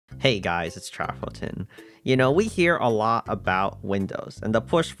Hey guys, it's Trafotin. We hear a lot about Windows and the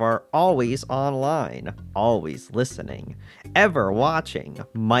push for always online, always listening, ever watching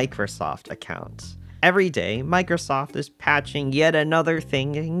Microsoft accounts. Every day, Microsoft is patching yet another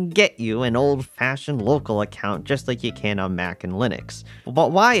thing that can get you an old-fashioned local account just like you can on Mac and Linux.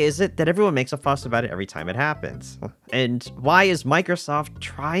 But why is it that everyone makes a fuss about it every time it happens? And why is Microsoft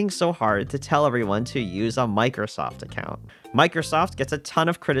trying so hard to tell everyone to use a Microsoft account? Microsoft gets a ton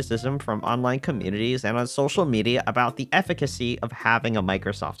of criticism from online communities and on social media about the efficacy of having a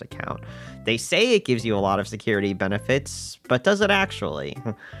Microsoft account. They say it gives you a lot of security benefits, but does it actually?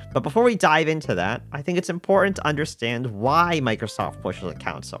 But before we dive into that, I think it's important to understand why Microsoft pushes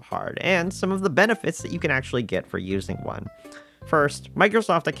accounts so hard, and some of the benefits that you can actually get for using one. First,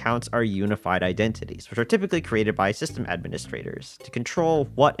 Microsoft accounts are unified identities, which are typically created by system administrators to control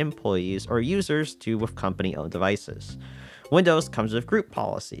what employees or users do with company-owned devices. Windows comes with group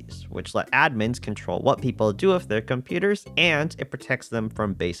policies, which let admins control what people do with their computers, and it protects them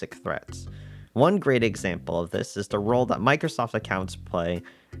from basic threats. One great example of this is the role that Microsoft accounts play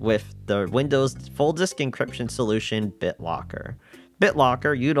with the Windows full disk encryption solution BitLocker.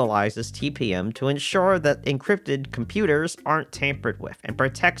 BitLocker utilizes TPM to ensure that encrypted computers aren't tampered with and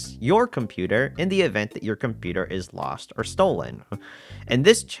protects your computer in the event that your computer is lost or stolen. In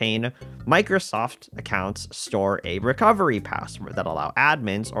this chain, Microsoft accounts store a recovery password that allow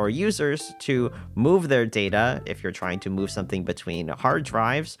admins or users to move their data if you're trying to move something between hard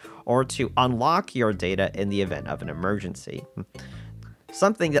drives or to unlock your data in the event of an emergency.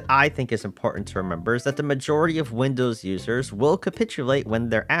 Something that I think is important to remember is that the majority of Windows users will capitulate when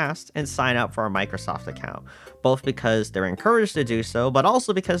they're asked and sign up for a Microsoft account, both because they're encouraged to do so, but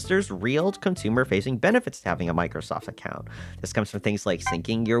also because there's real consumer-facing benefits to having a Microsoft account. This comes from things like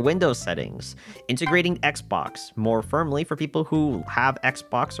syncing your Windows settings, integrating Xbox more firmly for people who have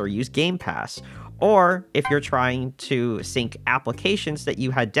Xbox or use Game Pass, or if you're trying to sync applications that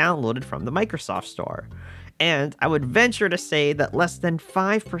you had downloaded from the Microsoft Store. And I would venture to say that less than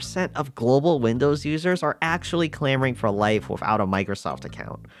 5% of global Windows users are actually clamoring for life without a Microsoft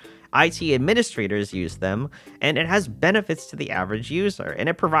account. IT administrators use them, and it has benefits to the average user, and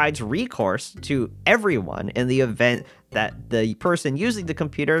it provides recourse to everyone in the event that the person using the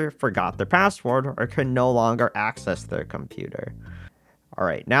computer forgot their password or can no longer access their computer.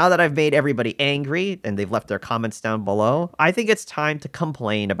 Alright, now that I've made everybody angry and they've left their comments down below, I think it's time to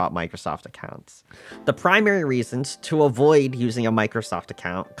complain about Microsoft accounts. The primary reasons to avoid using a Microsoft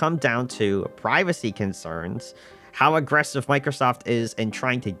account come down to privacy concerns, how aggressive Microsoft is in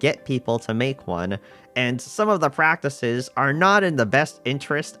trying to get people to make one, and some of the practices are not in the best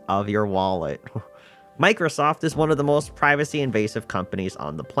interest of your wallet. Microsoft is one of the most privacy-invasive companies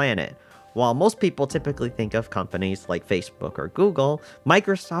on the planet. While most people typically think of companies like Facebook or Google,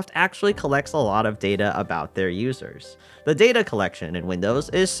 Microsoft actually collects a lot of data about their users. The data collection in Windows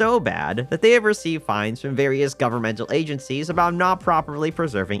is so bad that they have received fines from various governmental agencies about not properly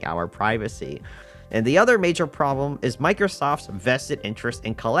preserving our privacy. And the other major problem is Microsoft's vested interest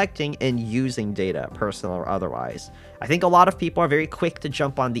in collecting and using data, personal or otherwise. I think a lot of people are very quick to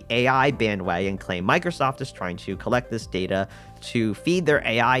jump on the AI bandwagon and claim Microsoft is trying to collect this data to feed their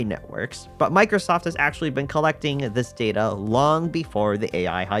AI networks, but Microsoft has actually been collecting this data long before the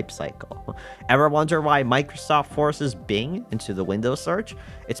AI hype cycle. Ever wonder why Microsoft forces Bing into the Windows search?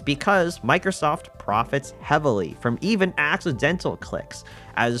 It's because Microsoft profits heavily from even accidental clicks,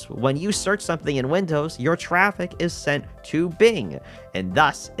 as when you search something in Windows, your traffic is sent to Bing, and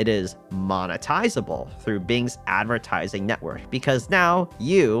thus it is monetizable through Bing's advertising network, because now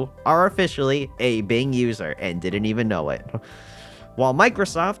you are officially a Bing user and didn't even know it. While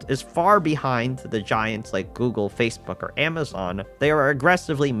Microsoft is far behind the giants like Google, Facebook, or Amazon, they are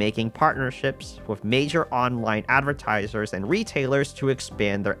aggressively making partnerships with major online advertisers and retailers to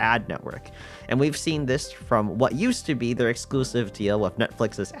expand their ad network. And we've seen this from what used to be their exclusive deal with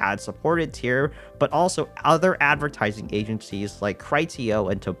Netflix's ad-supported tier, but also other advertising agencies like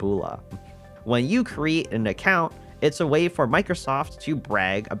Criteo and Taboola. When you create an account, it's a way for Microsoft to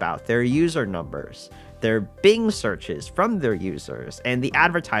brag about their user numbers, their Bing searches from their users, and the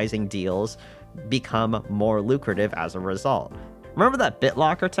advertising deals become more lucrative as a result. Remember that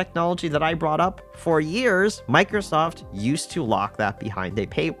BitLocker technology that I brought up? For years, Microsoft used to lock that behind a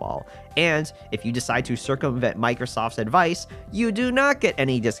paywall, and if you decide to circumvent Microsoft's advice, you do not get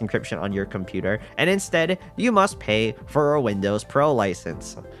any disk encryption on your computer, and instead, you must pay for a Windows Pro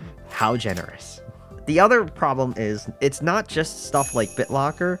license. How generous. The other problem is it's not just stuff like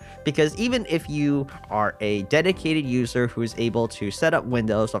BitLocker, because even if you are a dedicated user who's able to set up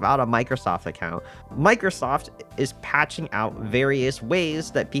Windows without a Microsoft account, Microsoft is patching out various ways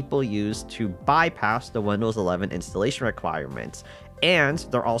that people use to bypass the Windows 11 installation requirements. And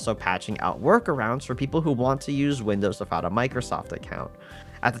they're also patching out workarounds for people who want to use Windows without a Microsoft account.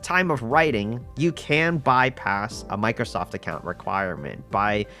 At the time of writing, you can bypass a Microsoft account requirement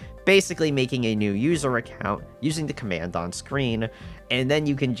by basically making a new user account using the command on screen, and then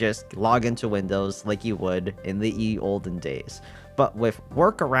you can just log into Windows like you would in the olden days. But with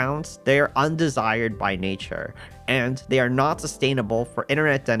workarounds, they're undesired by nature, and they are not sustainable for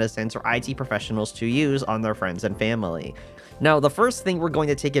internet denizens or IT professionals to use on their friends and family. Now, the first thing we're going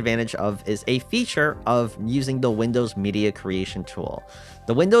to take advantage of is a feature of using the Windows Media Creation tool.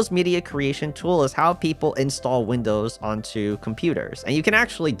 The Windows Media Creation tool is how people install Windows onto computers, and you can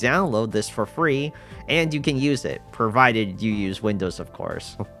actually download this for free, and you can use it, provided you use Windows, of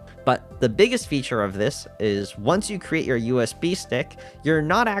course. But the biggest feature of this is once you create your USB stick, you're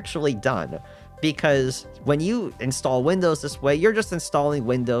not actually done. Because when you install Windows this way, you're just installing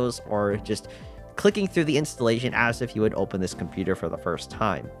Windows or just clicking through the installation as if you would open this computer for the first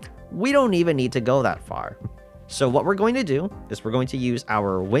time. We don't even need to go that far. So what we're going to do is we're going to use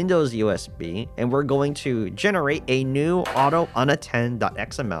our Windows USB, and we're going to generate a new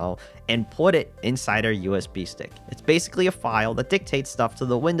auto-unattend.xml and put it inside our USB stick. It's basically a file that dictates stuff to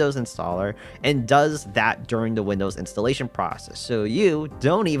the Windows installer and does that during the Windows installation process. So you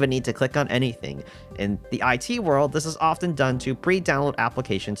don't even need to click on anything. In the IT world, this is often done to pre-download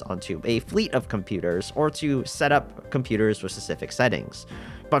applications onto a fleet of computers or to set up computers with specific settings.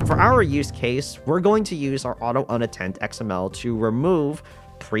 But for our use case, we're going to use our auto-unattend XML to remove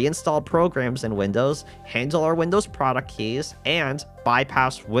pre-installed programs in Windows, handle our Windows product keys, and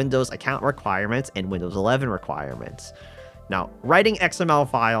bypass Windows account requirements and Windows 11 requirements. Now, writing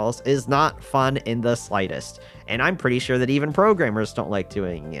XML files is not fun in the slightest, and I'm pretty sure that even programmers don't like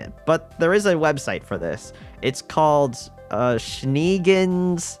doing it. But there is a website for this. It's called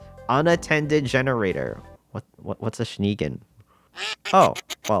Schneegans Unattended Generator. What's a Schneegan? Oh,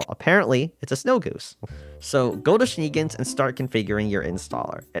 well, apparently it's a snow goose. So go to Schneegans and start configuring your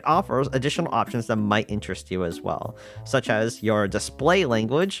installer. It offers additional options that might interest you as well, such as your display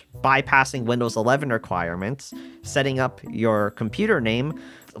language, bypassing Windows 11 requirements, setting up your computer name.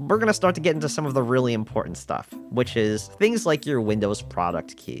 We're going to start to get into some of the really important stuff, which is things like your Windows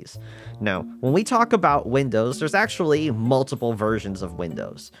product keys. Now, when we talk about Windows, there's actually multiple versions of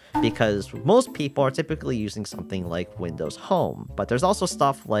Windows, because most people are typically using something like Windows Home, but there's also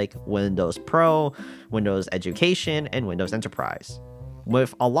stuff like Windows Pro, Windows Education, and Windows Enterprise.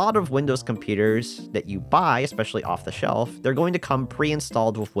 With a lot of Windows computers that you buy, especially off the shelf, they're going to come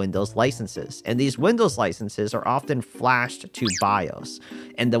pre-installed with Windows licenses, and these Windows licenses are often flashed to BIOS,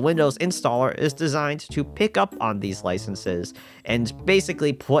 and the Windows installer is designed to pick up on these licenses and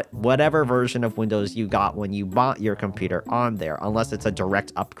basically put whatever version of Windows you got when you bought your computer on there, unless it's a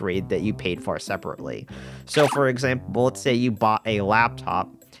direct upgrade that you paid for separately. So for example, let's say you bought a laptop,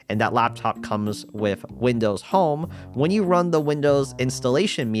 and that laptop comes with Windows Home. When you run the Windows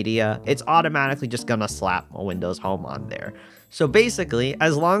installation media, it's automatically just gonna slap a Windows Home on there. So basically,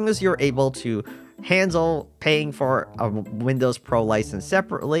 as long as you're able to handle paying for a Windows Pro license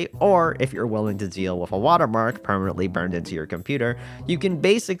separately, or if you're willing to deal with a watermark permanently burned into your computer, you can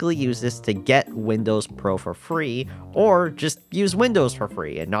basically use this to get Windows Pro for free, or just use Windows for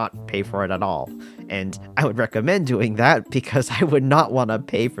free and not pay for it at all. And I would recommend doing that, because I would not want to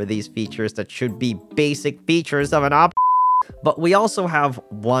pay for these features that should be basic features of an But we also have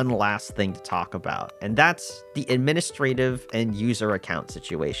one last thing to talk about, and that's the administrative and user account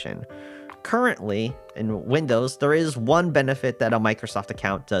situation. Currently, in Windows, there is one benefit that a Microsoft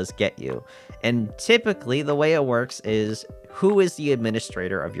account does get you. And typically, the way it works is, who is the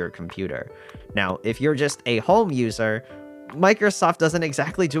administrator of your computer? Now, if you're just a home user, Microsoft doesn't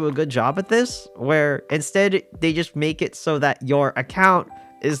exactly do a good job at this, where instead they just make it so that your account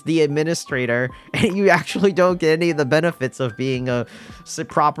is the administrator, and you actually don't get any of the benefits of being a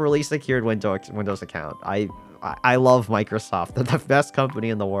properly secured Windows account. I love Microsoft. They're the best company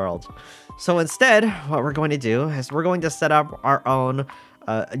in the world. So instead, what we're going to do is we're going to set up our own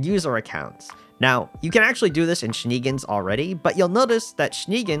user accounts. Now, you can actually do this in Schneegans already, but you'll notice that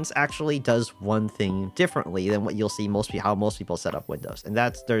Schneegans actually does one thing differently than what you'll see how most people set up Windows. And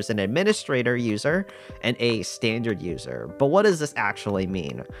that's, there's an administrator user and a standard user. But what does this actually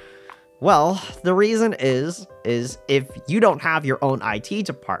mean? Well, the reason is if you don't have your own IT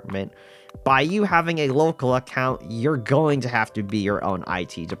department, By you having a local account, you're going to have to be your own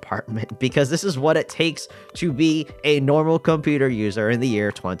IT department because this is what it takes to be a normal computer user in the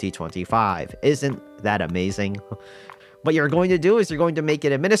year 2025. Isn't that amazing? What you're going to do is you're going to make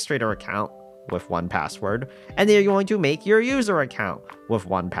an administrator account with 1Password, and then you're going to make your user account with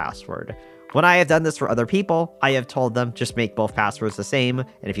 1Password. When I have done this for other people, I have told them just make both passwords the same, and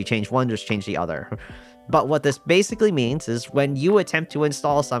if you change one, just change the other. But what this basically means is when you attempt to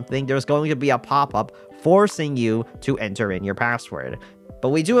install something, there's going to be a pop-up forcing you to enter in your password. But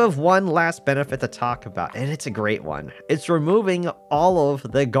we do have one last benefit to talk about, and it's a great one. It's removing all of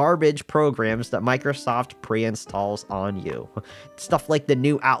the garbage programs that Microsoft pre-installs on you. Stuff like the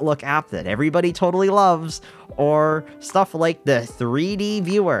new Outlook app that everybody totally loves, or stuff like the 3D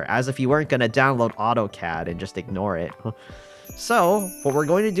viewer, as if you weren't going to download AutoCAD and just ignore it. So, what we're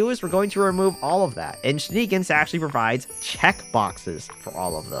going to do is we're going to remove all of that, and Schneegans actually provides checkboxes for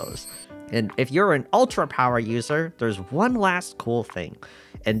all of those. And if you're an ultra power user, there's one last cool thing,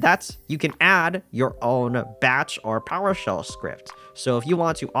 and that's you can add your own batch or PowerShell script. So if you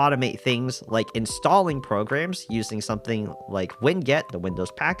want to automate things like installing programs using something like winget, the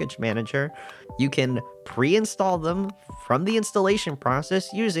Windows Package Manager, you can pre-install them from the installation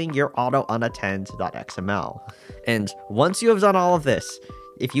process using your auto-unattend.xml. And once you have done all of this,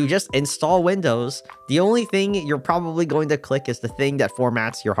 if you just install Windows, the only thing you're probably going to click is the thing that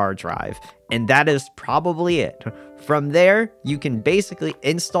formats your hard drive. And that is probably it. From there, you can basically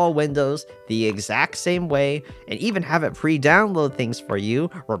install Windows the exact same way and even have it pre-download things for you,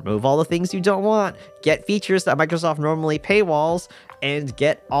 remove all the things you don't want, get features that Microsoft normally paywalls, and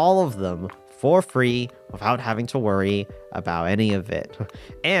get all of them for free without having to worry about any of it.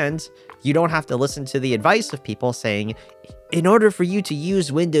 And you don't have to listen to the advice of people saying, in order for you to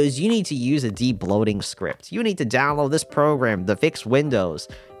use Windows, you need to use a debloating script. You need to download this program to fix Windows.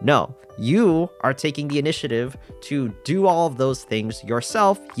 No, you are taking the initiative to do all of those things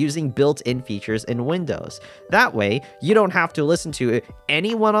yourself using built-in features in Windows. That way, you don't have to listen to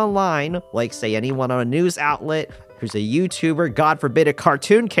anyone online, like say anyone on a news outlet, who's a YouTuber, God forbid a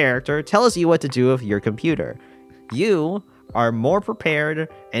cartoon character, tells you what to do with your computer. You are more prepared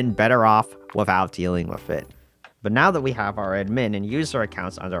and better off without dealing with it. But now that we have our admin and user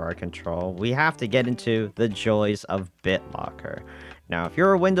accounts under our control, we have to get into the joys of BitLocker. Now, if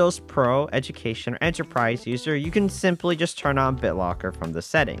you're a Windows Pro, Education, or Enterprise user, you can simply just turn on BitLocker from the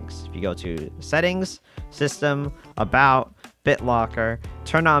settings. If you go to Settings, System, About, BitLocker,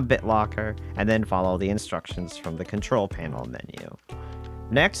 turn on BitLocker, and then follow the instructions from the control panel menu.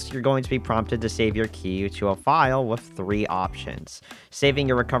 Next, you're going to be prompted to save your key to a file with 3 options: saving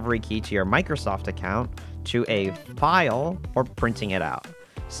your recovery key to your Microsoft account, to a file, or printing it out.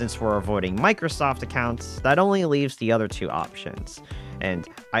 Since we're avoiding Microsoft accounts, that only leaves the other 2 options. And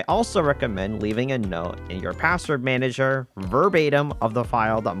I also recommend leaving a note in your password manager verbatim of the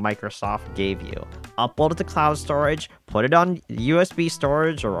file that Microsoft gave you. Upload it to cloud storage, put it on USB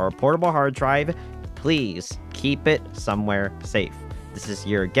storage or a portable hard drive. Please keep it somewhere safe. This is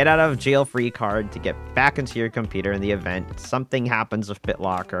your get out of jail free card to get back into your computer in the event something happens with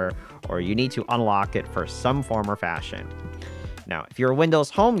BitLocker or you need to unlock it for some form or fashion. Now, if you're a Windows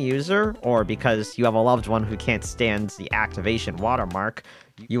Home user, or because you have a loved one who can't stand the activation watermark,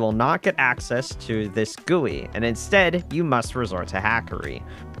 you will not get access to this GUI, and instead, you must resort to hackery.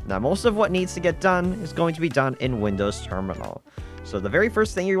 Now, most of what needs to get done is going to be done in Windows Terminal. So the very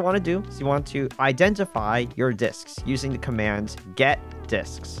first thing you want to do is you want to identify your disks using the command get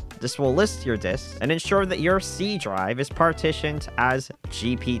disks. This will list your disks and ensure that your C drive is partitioned as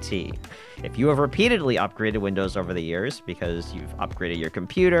GPT. If you have repeatedly upgraded Windows over the years because you've upgraded your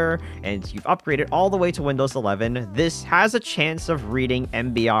computer and you've upgraded all the way to Windows 11, this has a chance of reading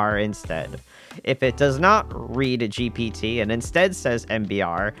MBR instead. If it does not read GPT and instead says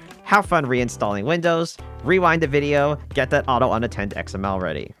MBR, have fun reinstalling Windows, rewind the video, get that auto-unattend XML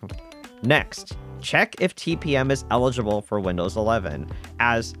ready. Next, check if TPM is eligible for Windows 11,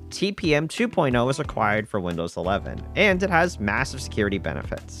 as TPM 2.0 is required for Windows 11, and it has massive security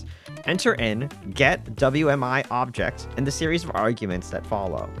benefits. Enter in get WMI object in the series of arguments that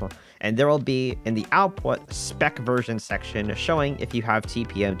follow, and there will be in the output spec version section showing if you have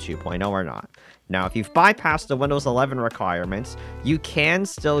TPM 2.0 or not. Now, if you've bypassed the Windows 11 requirements, you can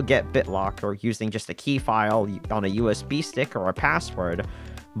still get BitLocker using just a key file on a USB stick or a password,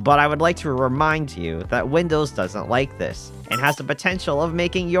 but I would like to remind you that Windows doesn't like this and has the potential of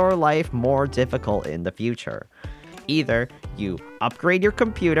making your life more difficult in the future. Either you upgrade your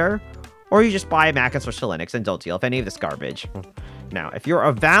computer, or you just buy a Macintosh to Linux and don't deal with any of this garbage. Now, if you're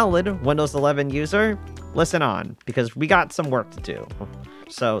a valid Windows 11 user, listen on, because we got some work to do.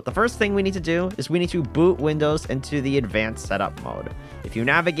 So the first thing we need to do is we need to boot Windows into the advanced setup mode. If you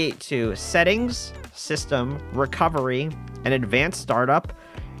navigate to Settings, System, Recovery, and Advanced Startup,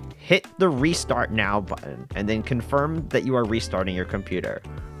 hit the Restart Now button, and then confirm that you are restarting your computer.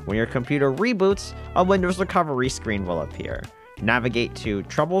 When your computer reboots, a Windows recovery screen will appear. Navigate to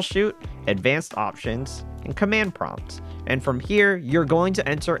Troubleshoot, Advanced Options, and Command Prompt. And from here, you're going to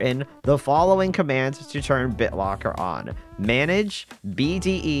enter in the following commands to turn BitLocker on. Manage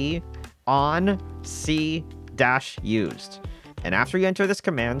BDE on C-used. And after you enter this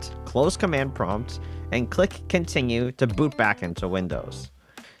command, close Command Prompt and click Continue to boot back into Windows.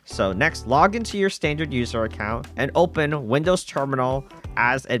 So next, log into your standard user account and open Windows Terminal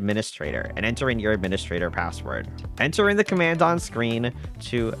as administrator and enter in your administrator password. Enter in the command on screen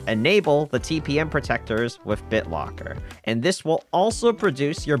to enable the TPM protectors with BitLocker. And this will also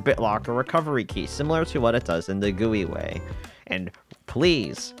produce your BitLocker recovery key, similar to what it does in the GUI way. And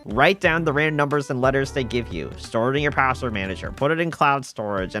please write down the random numbers and letters they give you. Store it in your password manager. Put it in cloud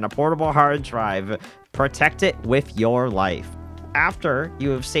storage and a portable hard drive. Protect it with your life. After you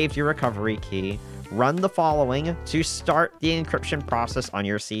have saved your recovery key, run the following to start the encryption process on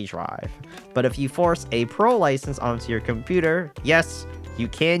your C drive. But if you force a Pro license onto your computer, yes, you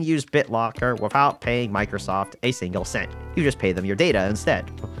can use BitLocker without paying Microsoft a single cent. You just pay them your data instead.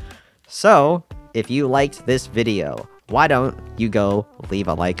 So, if you liked this video, why don't you go leave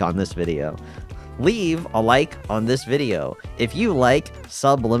a like on this video? Leave a like on this video if you like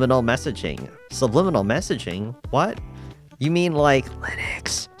subliminal messaging. Subliminal messaging? What? You mean like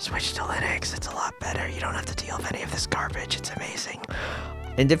Linux? Switch to Linux. It's a lot better. You don't have to deal with any of this garbage. It's amazing.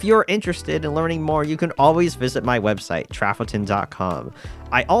 And if you're interested in learning more, you can always visit my website, Trafotin.com.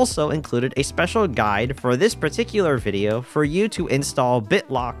 I also included a special guide for this particular video for you to install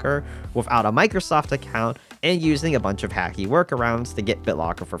BitLocker without a Microsoft account and using a bunch of hacky workarounds to get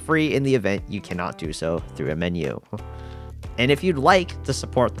BitLocker for free in the event you cannot do so through a menu. And if you'd like to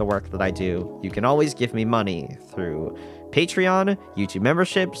support the work that I do, you can always give me money through Patreon, YouTube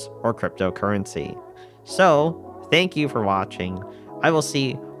memberships, or cryptocurrency. So, thank you for watching. I will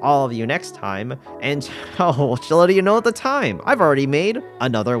see all of you next time, and oh, just to let you know at the time, I've already made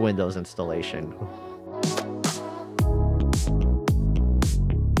another Windows installation.